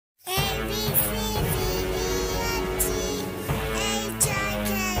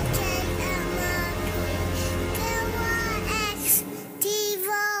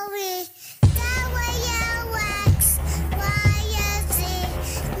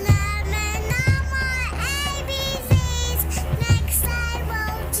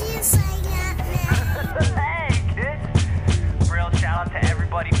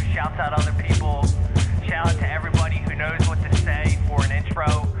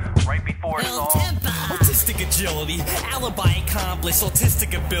before it's all. Autistic agility, alibi accomplished,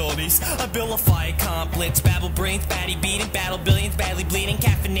 autistic abilities, abilify accomplets, babble brains, batty beating, battle billions, badly bleeding,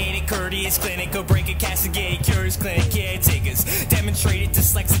 caffeinated, courteous, clinic, go break it, castigate, cures, clinic, caretakers, demonstrated,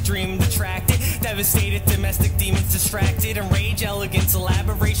 dyslexic, dream, detracted, devastated, domestic demons, distracted, enrage, elegance,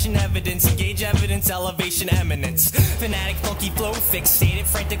 elaboration, evidence, engage evidence, elevation, eminence, fanatic, funky flow, fixated,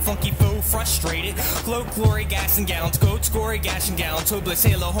 frantic, funky foe, frustrated, glow, glory, gas and gallons, goats, gory, gash and gallons, hopeless,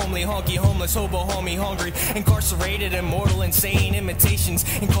 halo, homely, honky, homeless, hobo, homie, hungry, incarcerated, immortal, insane, imitations,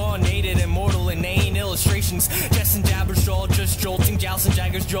 incarnated, immortal, inane, illustrations, Jess and Jabber's jaw, just jolting, Joust and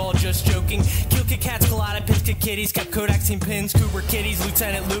Jagger's jaw, just joking, kill Kit Kats, collided, pins, kick kitties, kept Kodak team pins, Cooper kitties,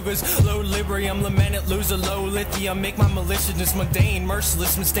 Lieutenant Lugas, low Librium, lamented, loser, low lithium, make my maliciousness mundane,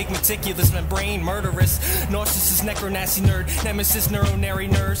 merciless, mistake, meticulous, membrane, murderous, narcissist, necronasty nerd, nemesis, neuronary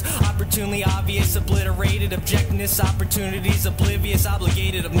nerves, opportunely obvious, obliterated, objectness, opportunities, oblivious,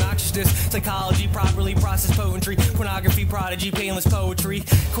 obligated, obnoxiousness, psychology, properly processed poetry, pornography, prodigy, painless poetry,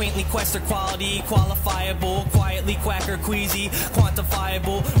 quaintly quester quality, qualifiable, quietly quacker, queasy,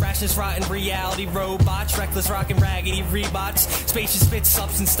 quantifiable, rashness, rotten reality, robots, reckless, rockin' raggedy, rebots, spacious spit,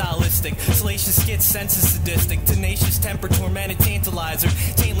 substance, stylistic, salacious skits, senses, sadistic, tenacious, temper, tormented, tantalizer,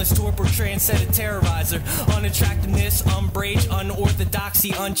 taintless, torpor, transcendent, terrorizer, unattractiveness, umbrage,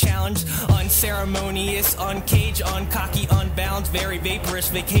 unorthodoxy, unchallenged, unceremonious, uncaged, uncocky, unbound, very vaporous,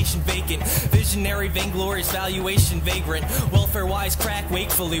 vacation, vacant, visionary, vainglorious, valuation, vagrant, welfare wise, crack,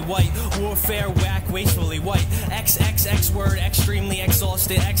 wakefully white, warfare, whack, wastefully white, XXX word, extremely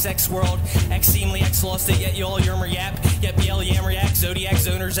exhausted, XX world, extremely exhausted, yet y'all yurmur yap, yep, yell, yammer yak, zodiac,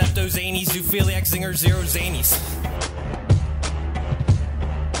 zoners, epto, zanies, zoophiliac, zingers, zero zanies.